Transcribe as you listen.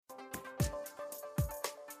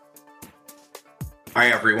Hi,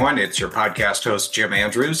 everyone. It's your podcast host, Jim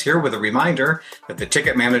Andrews, here with a reminder that the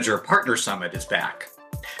Ticket Manager Partner Summit is back.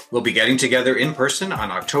 We'll be getting together in person on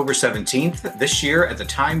October 17th this year at the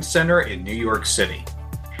Times Center in New York City.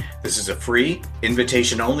 This is a free,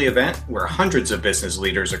 invitation-only event where hundreds of business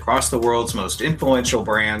leaders across the world's most influential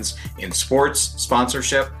brands in sports,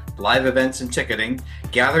 sponsorship, live events, and ticketing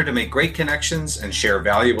gather to make great connections and share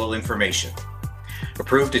valuable information.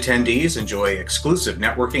 Approved attendees enjoy exclusive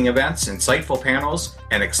networking events, insightful panels,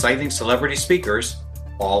 and exciting celebrity speakers,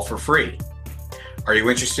 all for free. Are you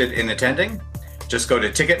interested in attending? Just go to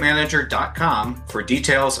ticketmanager.com for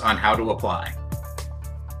details on how to apply.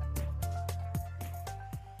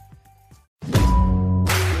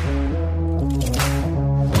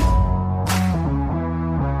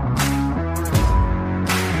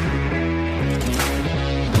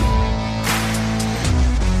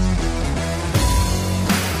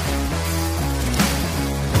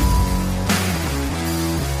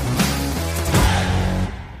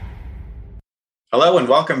 Hello and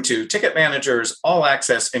welcome to Ticket Manager's All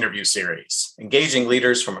Access interview series, engaging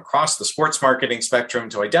leaders from across the sports marketing spectrum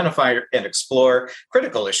to identify and explore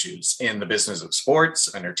critical issues in the business of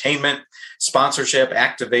sports, entertainment, sponsorship,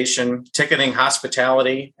 activation, ticketing,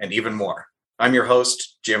 hospitality, and even more. I'm your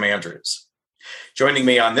host, Jim Andrews. Joining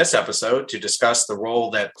me on this episode to discuss the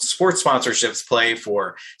role that sports sponsorships play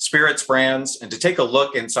for spirits brands and to take a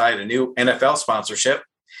look inside a new NFL sponsorship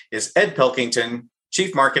is Ed Pilkington,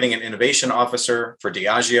 Chief Marketing and Innovation Officer for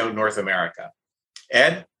Diageo North America.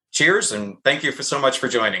 Ed, cheers, and thank you so much for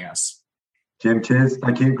joining us. Jim, cheers.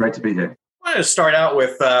 Thank you. Great to be here. I want to start out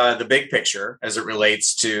with the big picture as it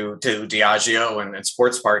relates to Diageo and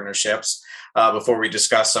sports partnerships before we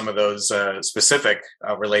discuss some of those specific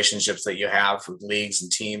relationships that you have with leagues and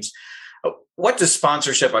teams. What does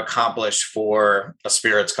sponsorship accomplish for a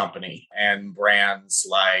spirits company and brands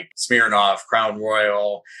like Smirnoff, Crown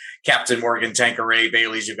Royal, Captain Morgan, Tanqueray,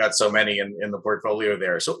 Bailey's? You've got so many in the portfolio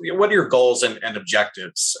there. So what are your goals and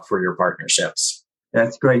objectives for your partnerships?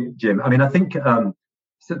 That's great, Jim. I mean, I think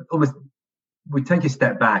almost we take a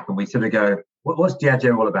step back and we sort of go, what's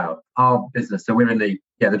Diageo all about? Our business. So we're in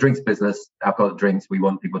the drinks business, alcoholic drinks. We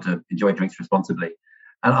want people to enjoy drinks responsibly.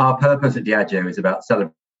 And our purpose at Diageo is about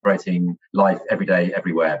celebrating life every day,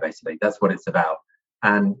 everywhere, basically. That's what it's about.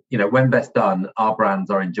 And, when best done, our brands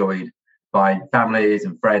are enjoyed by families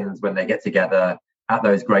and friends when they get together at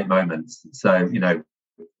those great moments. So,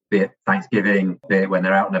 be it Thanksgiving, be it when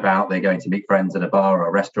they're out and about, they're going to meet friends at a bar or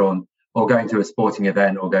a restaurant, or going to a sporting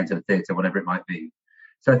event or going to the theatre, whatever it might be.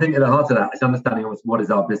 So I think at the heart of that is understanding what is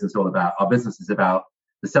our business all about. Our business is about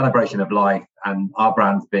the celebration of life and our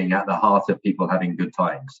brands being at the heart of people having good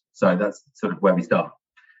times. So that's sort of where we start.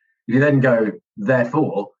 If you then go,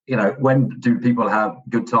 therefore, when do people have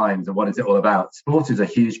good times and what is it all about? Sport is a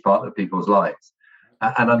huge part of people's lives,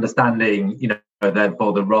 and understanding,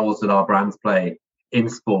 therefore, the roles that our brands play in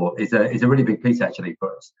sport is a really big piece actually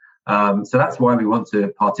for us. So that's why we want to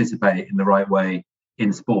participate in the right way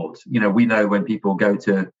in sport. We know when people go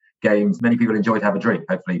to games, many people enjoy to have a drink,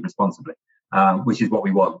 hopefully responsibly, which is what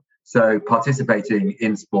we want. So participating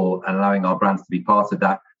in sport and allowing our brands to be part of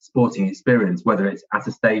that sporting experience, whether it's at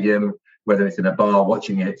a stadium, whether it's in a bar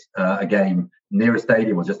watching it, a game near a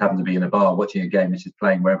stadium, or just happen to be in a bar watching a game which is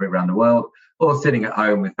playing wherever around the world, or sitting at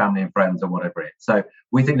home with family and friends or whatever it is. So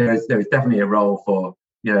we think there is definitely a role for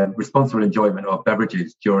responsible enjoyment of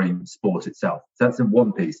beverages during sport itself. So that's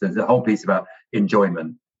one piece. There's a whole piece about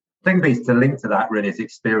enjoyment. Second piece to link to that really is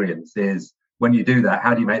experience. Is when you do that,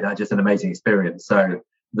 how do you make that just an amazing experience? So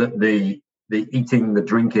the eating, the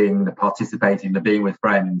drinking, the participating, the being with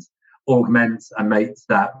friends augments and makes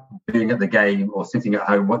that being at the game or sitting at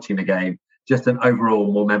home watching the game just an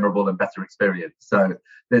overall more memorable and better experience. So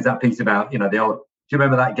there's that piece about, the old, do you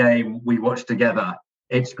remember that game we watched together?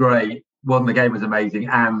 It's great. One, the game was amazing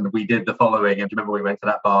and we did the following. And do you remember we went to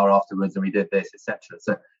that bar afterwards and we did this, etc.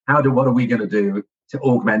 So what are we going to do to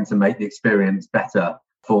augment and make the experience better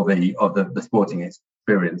for the sporting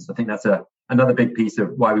experience? I think that's another big piece of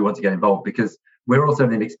why we want to get involved, because we're also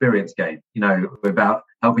in an experience game. We're about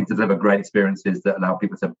helping to deliver great experiences that allow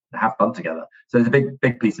people to have fun together. So there's a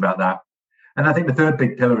big piece about that. And I think the third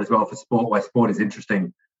big pillar as well for sport, why sport is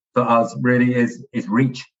interesting for us really is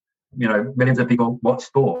reach. Millions of people watch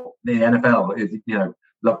sport. The NFL is,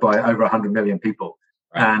 loved by over 100 million people.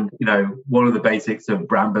 And, one of the basics of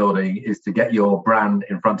brand building is to get your brand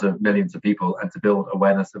in front of millions of people and to build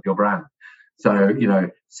awareness of your brand. So,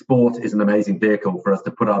 sport is an amazing vehicle for us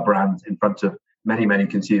to put our brands in front of many, many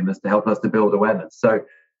consumers to help us to build awareness. So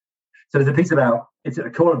there's a piece about, it's at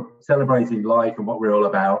the core of celebrating life and what we're all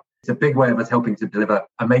about. It's a big way of us helping to deliver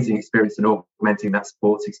amazing experience and augmenting that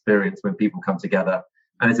sports experience when people come together.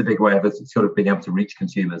 And it's a big way of us sort of being able to reach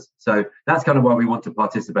consumers. So that's kind of why we want to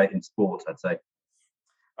participate in sport, I'd say.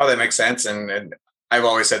 Oh, that makes sense. And I've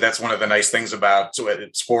always said that's one of the nice things about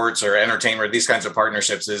sports or entertainment, these kinds of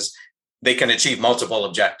partnerships, is they can achieve multiple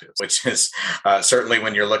objectives, which is certainly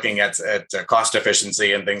when you're looking at cost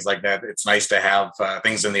efficiency and things like that. It's nice to have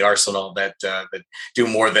things in the arsenal that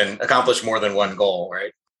accomplish more than one goal,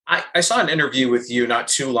 right? I saw an interview with you not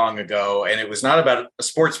too long ago, and it was not about a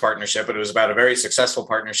sports partnership, but it was about a very successful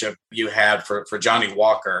partnership you had for Johnny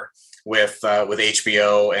Walker with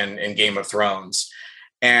HBO and Game of Thrones.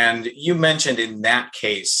 And you mentioned in that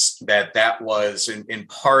case that was in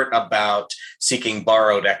part about seeking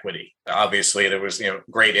borrowed equity. Obviously, there was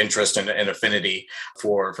great interest and affinity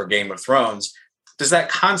for Game of Thrones. Does that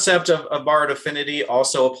concept of borrowed affinity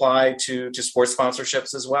also apply to sports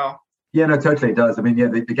sponsorships as well? Yeah, no, totally it does. I mean, yeah,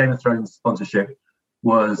 the Game of Thrones sponsorship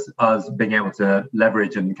was us being able to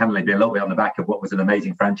leverage and kind of be a little bit on the back of what was an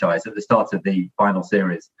amazing franchise at the start of the final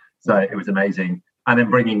series. So it was amazing. And then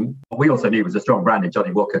bringing what we also knew was a strong brand in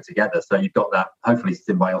Johnny Walker together. So you've got that hopefully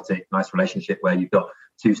symbiotic, nice relationship where you've got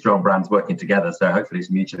two strong brands working together. So hopefully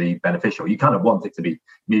it's mutually beneficial. You kind of want it to be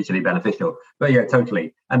mutually beneficial. But yeah,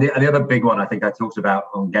 totally. And the other big one I think I talked about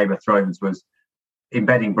on Game of Thrones was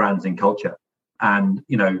embedding brands in culture. And,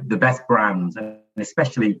 the best brands, and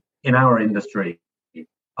especially in our industry,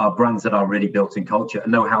 are brands that are really built in culture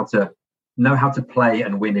and know how to play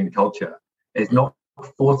and win in culture. It's not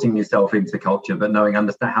forcing yourself into culture, but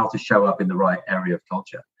understand how to show up in the right area of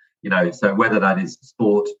culture. So whether that is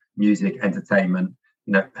sport, music, entertainment,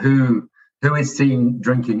 who is seen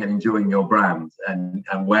drinking and enjoying your brand and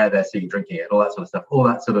where they're seen drinking it, all that sort of stuff, all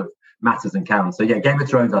that sort of matters and counts. So yeah, Game of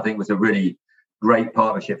Thrones, I think, was a really great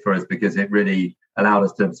partnership for us because it really allowed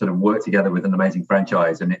us to sort of work together with an amazing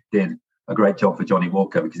franchise, and it did a great job for Johnny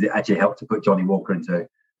Walker because it actually helped to put Johnny Walker into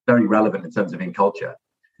very relevant in terms of in culture.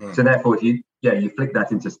 So therefore, if you flick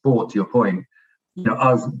that into sport, to your point,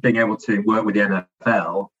 us being able to work with the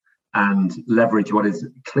NFL and leverage what is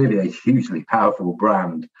clearly a hugely powerful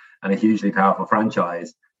brand and a hugely powerful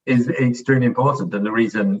franchise is extremely important. And the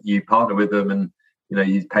reason you partner with them and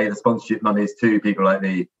you pay the sponsorship monies to people like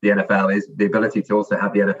the NFL is the ability to also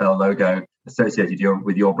have the NFL logo associated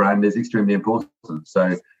with your brand is extremely important.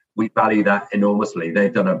 So we value that enormously.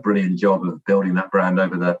 They've done a brilliant job of building that brand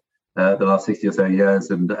over the last 60 or so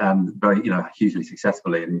years and very, hugely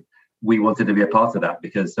successfully. And we wanted to be a part of that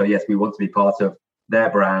because, so yes, we want to be part of their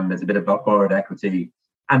brand. There's a bit of borrowed equity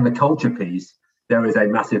and the culture piece. There is a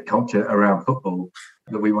massive culture around football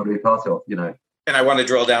that we want to be part of, And I want to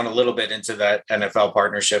drill down a little bit into that NFL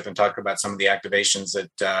partnership and talk about some of the activations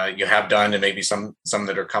that you have done and maybe some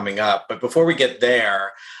that are coming up. But before we get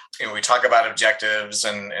there, we talk about objectives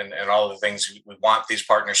and all of the things we want these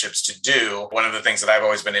partnerships to do. One of the things that I've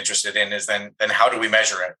always been interested in is then how do we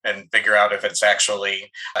measure it and figure out if it's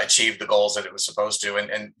actually achieved the goals that it was supposed to.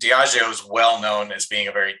 And Diageo is well known as being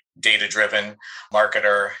a very data-driven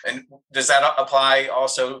marketer. And does that apply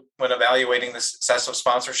also when evaluating the success of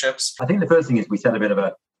sponsorships? I think the first thing is we set a bit of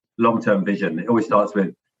a long-term vision. It always starts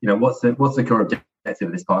with, what's the core objective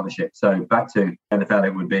of this partnership? So back to NFL,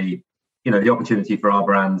 it would be, the opportunity for our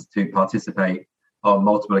brands to participate on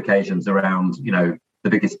multiple occasions around, the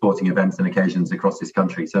biggest sporting events and occasions across this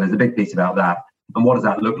country. So there's a big piece about that. And what does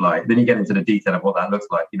that look like? Then you get into the detail of what that looks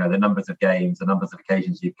like, the numbers of games, the numbers of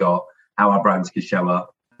occasions you've got, how our brands can show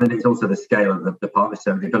up. And then it's also the scale of the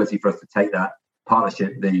partnership, the ability for us to take that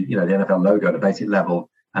partnership, the NFL logo at a basic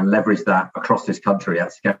level and leverage that across this country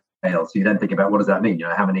at scale. So you then think about what does that mean?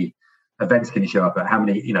 How many events can you show up at? How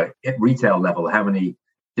many, at retail level, how many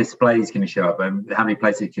displays can you show up and how many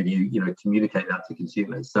places can you communicate that to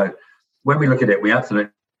consumers? So when we look at it, we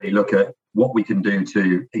absolutely look at what we can do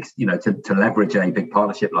to leverage a big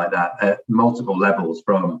partnership like that at multiple levels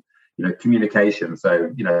from communication. So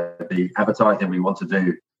the advertising we want to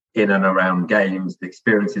do in and around games, the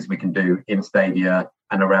experiences we can do in stadia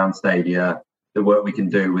and around stadia, the work we can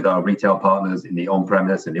do with our retail partners in the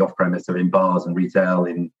on-premise and the off-premise, so in bars and retail,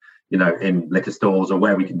 in liquor stores, or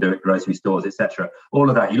where we can do it, grocery stores, etc. All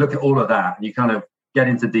of that, you look at all of that and you kind of get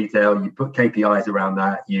into detail, you put KPIs around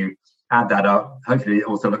that, you add that up. Hopefully it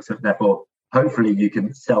also looks at, therefore, hopefully you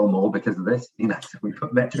can sell more because of this, so we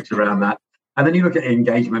put metrics around that. And then you look at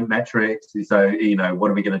engagement metrics. So,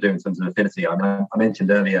 what are we going to do in terms of affinity? I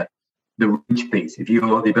mentioned earlier the reach piece. If you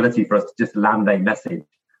have the ability for us to just land a message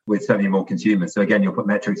with so many more consumers. So again, you'll put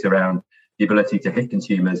metrics around the ability to hit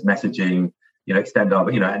consumers, messaging, extend our,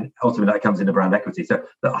 and ultimately that comes into brand equity. So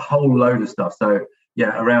the whole load of stuff. So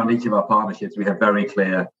yeah, around each of our partnerships, we have very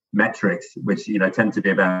clear metrics, which tend to be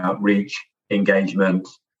about reach, engagement,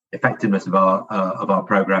 effectiveness of our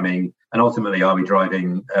programming, and ultimately, are we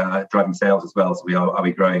driving sales as well? So are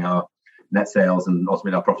we growing our net sales and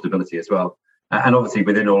ultimately our profitability as well? And obviously,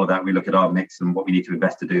 within all of that, we look at our mix and what we need to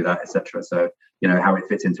invest to do that, etc. So how it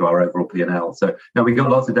fits into our overall P&L. So now we've got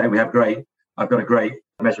lots of data. I've got a great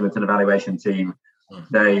measurement and evaluation team.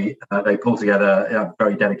 They pull together a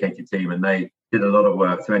very dedicated team, and they did a lot of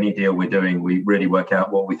work. So any deal we're doing, we really work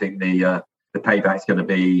out what we think the payback's going to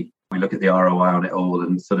be. We look at the ROI on it all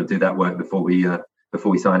and sort of do that work before we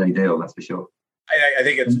sign any deal. That's for sure. I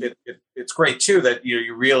think it's great too that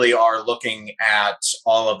you really are looking at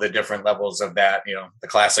all of the different levels of that, the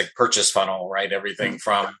classic purchase funnel, right? Everything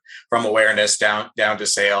from awareness down to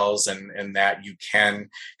sales, and that you can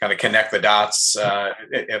kind of connect the dots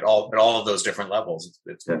at all of those different levels.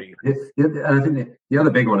 It's pretty. And I think the other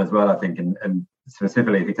big one as well, I think, and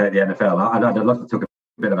specifically if you take the NFL, I'd love to talk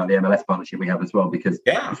a bit about the MLS partnership we have as well, because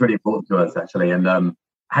it's really important to us actually, and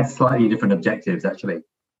had slightly different objectives actually.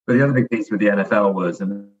 But the other big piece with the NFL was,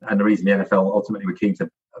 and the reason the NFL ultimately were keen to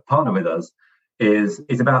partner with us, is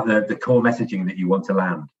about the core messaging that you want to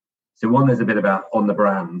land. So one, there's a bit about on the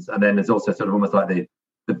brands, and then there's also sort of almost like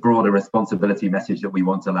the broader responsibility message that we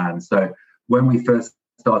want to land. So when we first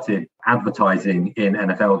started advertising in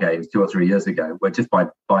NFL games 2 or 3 years ago, we're just by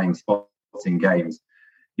buying spots in games,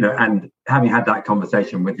 and having had that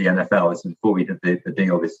conversation with the NFL, this is before we did the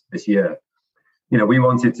deal this year. We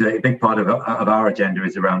wanted to, a big part of our agenda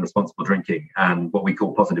is around responsible drinking and what we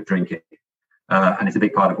call positive drinking. And it's a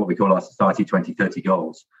big part of what we call our Society 2030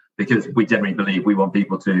 goals, because we generally believe we want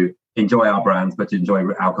people to enjoy our brands, but to enjoy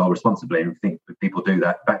alcohol responsibly. And we think if people do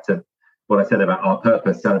that, back to what I said about our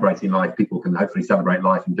purpose, celebrating life, people can hopefully celebrate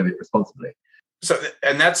life and do it responsibly. So,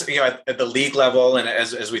 and that's, at the league level, and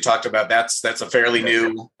as we talked about, that's a fairly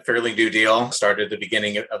new deal, started at the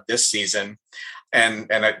beginning of this season. And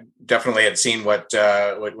I definitely had seen what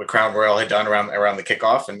Crown Royal had done around the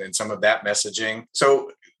kickoff and some of that messaging. So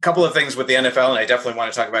a couple of things with the NFL, and I definitely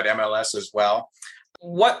want to talk about MLS as well.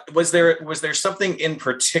 What was there something in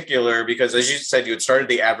particular, because as you said, you had started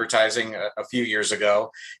the advertising a few years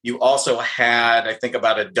ago. You also had, I think,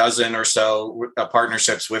 about a dozen or so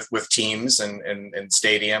partnerships with teams and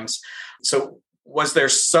stadiums. So was there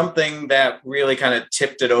something that really kind of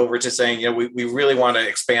tipped it over to saying, we really want to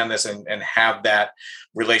expand this and have that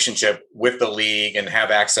relationship with the league and have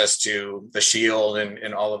access to the Shield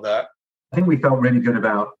and all of that? I think we felt really good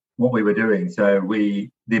about what we were doing. So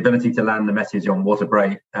the ability to land the message on What a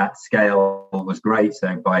Break at scale was great.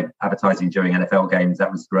 So by advertising during NFL games,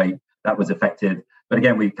 that was great. That was effective. But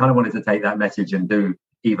again, we kind of wanted to take that message and do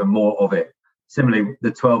even more of it. Similarly,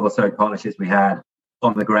 the 12 or so partnerships we had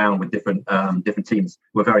on the ground with different teams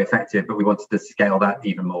were very effective, but we wanted to scale that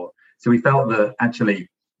even more. So we felt that actually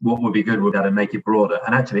what would be good would be to make it broader.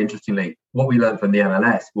 And actually, interestingly, what we learned from the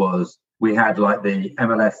MLS was we had like the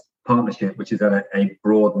MLS partnership, which is at a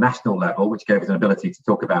broad national level, which gave us an ability to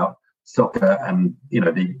talk about soccer and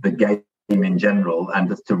the game in general, and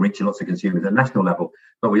just to reach lots of consumers at national level.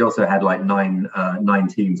 But we also had like nine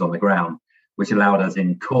teams on the ground, which allowed us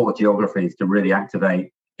in core geographies to really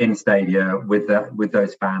activate in stadia with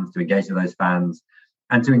those fans, to engage with those fans,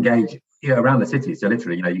 and to engage around the city. So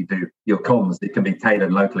literally, you do your comms, it can be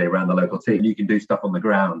tailored locally around the local team. You can do stuff on the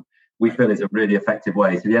ground. We feel is a really effective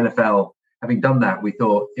way. So the NFL, having done that, we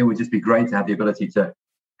thought it would just be great to have the ability to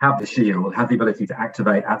have the Shield, have the ability to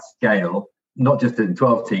activate at scale, not just in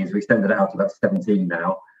 12 teams. We extended it out to about 17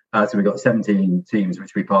 now. So we've got 17 teams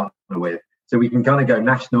which we partner with. So we can kind of go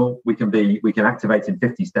national. We can activate in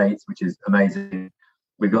 50 states, which is amazing.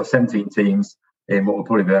 We've got 17 teams in what will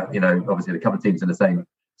probably be, obviously a couple of teams in the same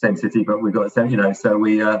city, but we've got, so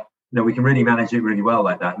we can really manage it really well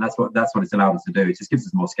like that. And that's what it's allowed us to do. It just gives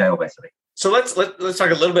us more scale, basically. So let's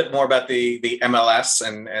talk a little bit more about the MLS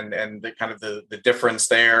and the kind of the difference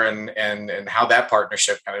there and how that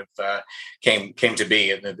partnership kind of came to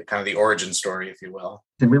be, and the kind of the origin story, if you will.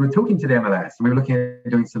 And we were talking to the MLS, and we were looking at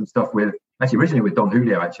doing some stuff originally with Don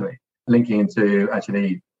Julio, linking into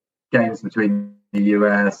games between the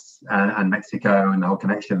US and Mexico and the whole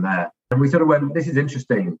connection there. And we sort of went, this is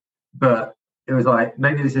interesting, but it was like,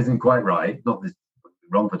 maybe this isn't quite right. Not this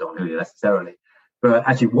wrong for Don Julio necessarily, but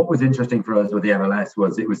actually what was interesting for us with the MLS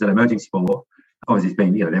was it was an emerging sport. Obviously it's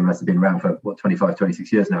been, the MLS has been around for 25,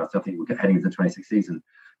 26 years now. So I think we're heading into the 26th season,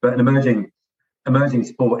 but an emerging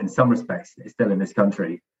sport in some respects is still in this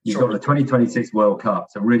country. You've got the 2026 World Cup,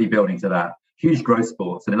 so really building to that. Huge growth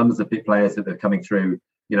sports and the numbers of big players that are coming through,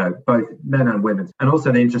 both men and women, and also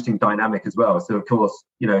the interesting dynamic as well. So of course,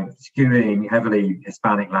 skewing heavily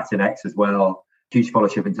Hispanic, Latinx as well, huge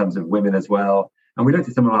followership in terms of women as well. And we looked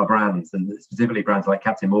at some of our brands, and specifically brands like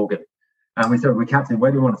Captain Morgan. And we said, Captain,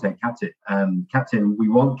 where do we want to take Captain? Captain, we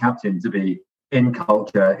want Captain to be in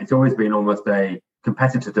culture. It's always been almost a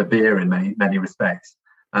competitor to beer in many respects.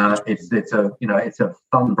 It's a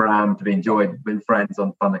fun brand to be enjoyed with friends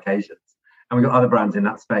on fun occasions. And we've got other brands in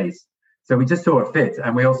that space. So we just saw a fit.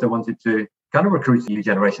 And we also wanted to kind of recruit a new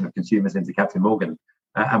generation of consumers into Captain Morgan.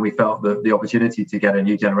 And we felt that the opportunity to get a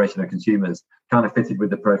new generation of consumers kind of fitted with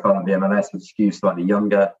the profile of the MLS, which skews slightly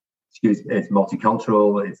younger, it's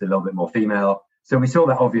multicultural, it's a little bit more female. So we saw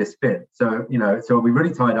that obvious fit. So we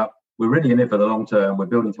really tied up. We're really in it for the long term. We're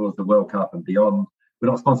building towards the World Cup and beyond. We're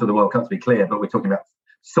not sponsored the World Cup, to be clear, but we're talking about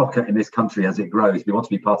soccer in this country as it grows. We want to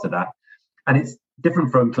be part of that. And it's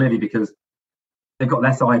different from Clearly because they've got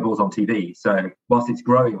less eyeballs on TV. So whilst it's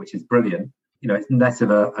growing, which is brilliant, it's less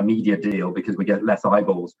of a media deal because we get less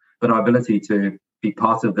eyeballs. But our ability to be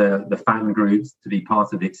part of the fan groups, to be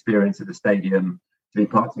part of the experience at the stadium, to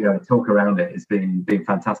be able to talk around it has been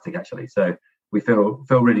fantastic, actually. So we feel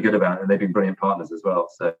really good about it, and they've been brilliant partners as well.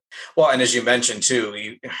 So, well, and as you mentioned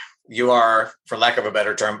too, you are, for lack of a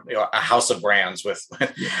better term, a house of brands with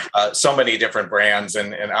so many different brands,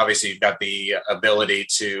 and obviously you've got the ability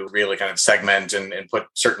to really kind of segment and put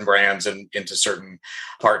certain brands into certain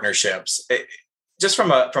partnerships. Just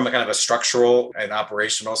from a kind of a structural and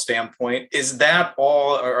operational standpoint, is that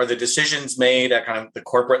all? Are the decisions made at kind of the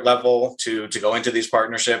corporate level to go into these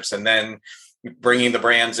partnerships, and then bringing the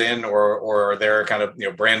brands in, or are there kind of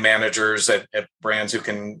brand managers at brands who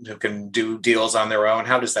can do deals on their own?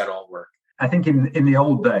 How does that all work? I think in the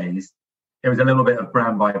old days, it was a little bit of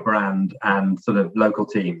brand by brand and sort of local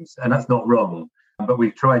teams, and that's not wrong. But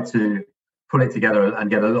we've tried to pull it together and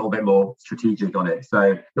get a little bit more strategic on it. So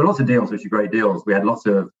there are lots of deals, which are great deals. We had lots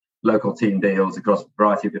of local team deals across a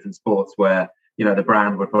variety of different sports where, the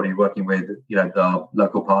brand we're probably working with, the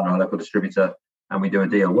local partner, our local distributor, and we do a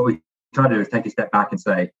deal. What we try to do is take a step back and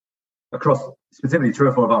say, across specifically 3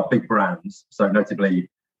 or 4 of our big brands, so notably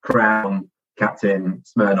Crown, Captain,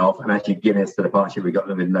 Smirnoff, and actually Guinness, to the partnership we got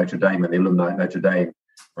with Notre Dame and the alumni at Notre Dame.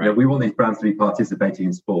 Right. We want these brands to be participating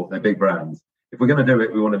in sport. They're big brands. If we're going to do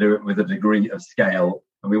it, we want to do it with a degree of scale,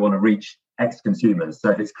 and we want to reach X consumers. So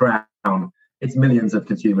if it's Crown, it's millions of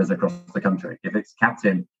consumers across the country. If it's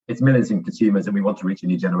Captain, it's millions of consumers, and we want to reach a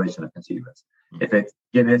new generation of consumers. Mm-hmm. If it's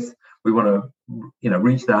Guinness, we want to,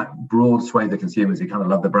 reach that broad swathe of consumers who kind of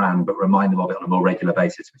love the brand, but remind them of it on a more regular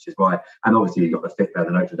basis, which is why, and obviously you've got the fit there,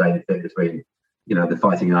 the Notre Dame fit between, the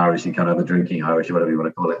fighting Irish and kind of the drinking Irish, or whatever you want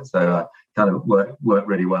to call it. So kind of work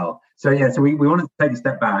really well. So we wanted to take a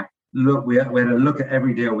step back. Look, we had to look at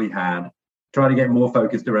every deal we had, try to get more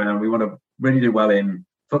focused around. We want to really do well in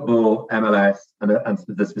football, MLS, and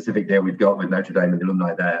the specific deal we've got with Notre Dame and the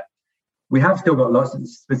alumni there. We have still got lots of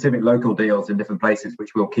specific local deals in different places,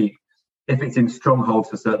 which we'll keep if it's in strongholds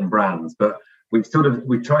for certain brands. But we've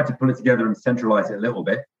tried to pull it together and centralize it a little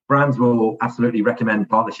bit. Brands will absolutely recommend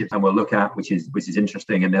partnerships and we'll look at, which is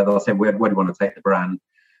interesting. And they'll say, where do you want to take the brand?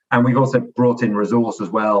 And we've also brought in resource as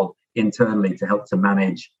well internally to help to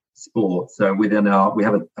manage sport. So we have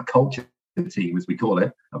a culture team, as we call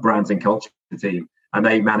it, a brands and culture team, and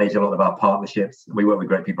they manage a lot of our partnerships. We work with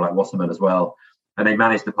great people like Wasserman as well, and they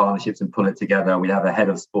manage the partnerships and pull it together. We have a head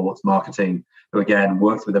of sports marketing who again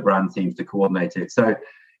works with the brand teams to coordinate it. So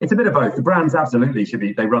it's a bit of both. The brands absolutely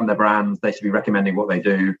they run their brands, they should be recommending what they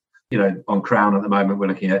do. On Crown at the moment we're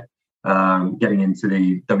looking at getting into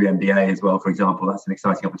the WNBA as well, for example. That's an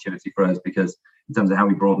exciting opportunity for us because in terms of how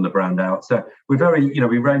we broaden the brand out. So we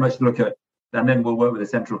very much look at, and then we'll work with the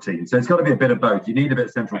central team. So it's got to be a bit of both. You need a bit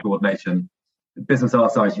of central coordination. Business our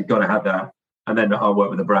size, you've got to have that, and then I'll work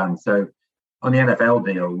with the brand. So on the NFL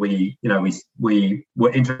deal, we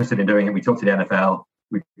were interested in doing it. We talked to the NFL.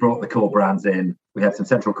 We brought the core brands in. We had some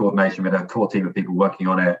central coordination with a core team of people working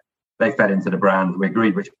on it. They fed into the brand. We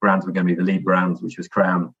agreed which brands were going to be the lead brands, which was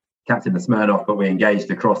Crown, Captain, and Smirnoff, but we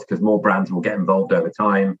engaged across because more brands will get involved over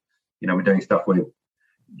time. We're doing stuff with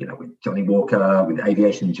Johnny Walker, with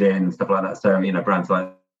Aviation Gin, stuff like that. So, brands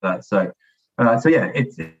like that. So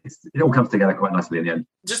it all comes together quite nicely in the end.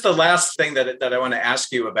 Just the last thing that I want to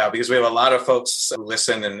ask you about, because we have a lot of folks who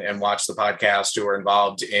listen and watch the podcast who are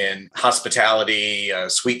involved in hospitality,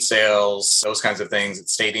 suite sales, those kinds of things at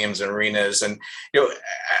stadiums and arenas. And,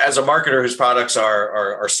 as a marketer whose products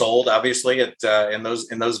are sold, obviously, in those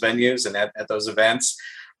venues and at those events,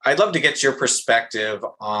 I'd love to get your perspective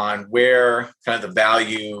on where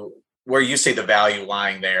you see the value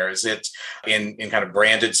lying there. Is it in kind of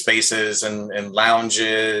branded spaces and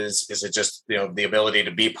lounges? Is it just, the ability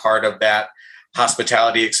to be part of that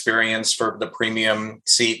hospitality experience for the premium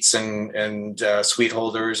seats and suite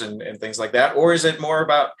holders and things like that? Or is it more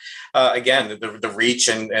about, again, the reach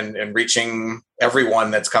and reaching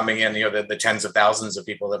everyone that's coming in, the tens of thousands of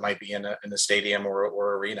people that might be in a stadium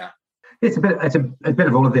or arena? It's a bit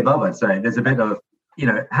of all of the above, I'd say. There's a bit of,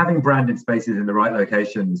 having branded spaces in the right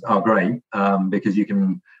locations are great because you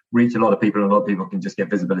can reach a lot of people, and a lot of people can just get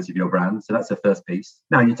visibility of your brand. So that's the first piece.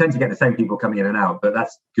 Now, you tend to get the same people coming in and out, but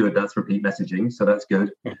that's good. That's repeat messaging. So that's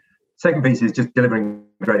good. Second piece is just delivering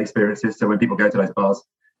great experiences. So when people go to those bars,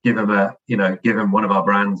 give them one of our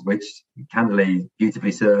brands, which candidly,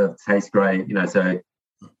 beautifully served, tastes great. So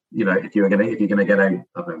if you're gonna get a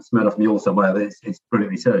Smirnoff Mule somewhere, it's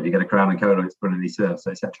brilliantly served. You get a Crown and Cola, it's brilliantly served,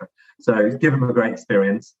 so etc. So give them a great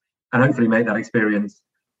experience, and hopefully make that experience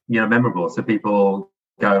memorable, so people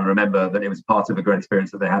go and remember that it was part of a great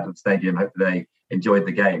experience that they had at the stadium. Hopefully they enjoyed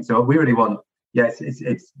the game. So we really want,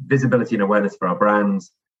 it's visibility and awareness for our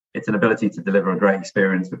brands. It's an ability to deliver a great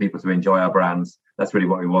experience for people to enjoy our brands. That's really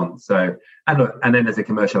what we want. So, and then there's a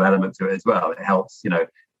commercial element to it as well. It helps,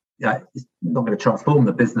 it's not going to transform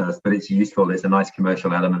the business, but it's useful. It's a nice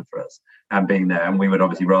commercial element for us and being there. And we would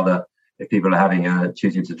obviously rather, if people are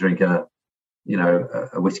choosing to drink a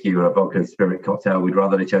whiskey or a vodka spirit cocktail, we'd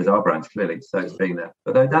rather they chose our brands, clearly. So it's being there.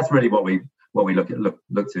 But that's really what we look to,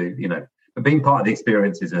 but being part of the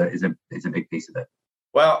experience is a big piece of it.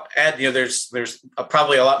 Well, Ed, there's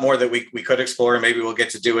probably a lot more that we could explore, and maybe we'll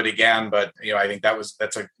get to do it again. But I think that's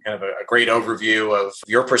a kind of a great overview of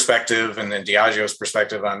your perspective, and then Diageo's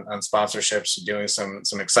perspective on sponsorships, doing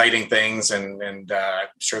some exciting things, and I'm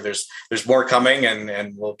sure there's more coming,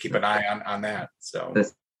 and we'll keep an eye on that. So there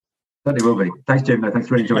certainly will be. Thanks, Jim. Thanks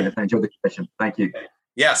for enjoying it. I enjoyed the question. Thank you.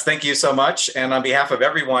 Yes, thank you so much. And on behalf of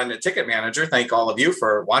everyone at Ticket Manager, thank all of you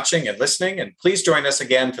for watching and listening. And please join us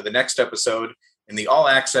again for the next episode in the All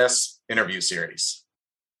Access interview series.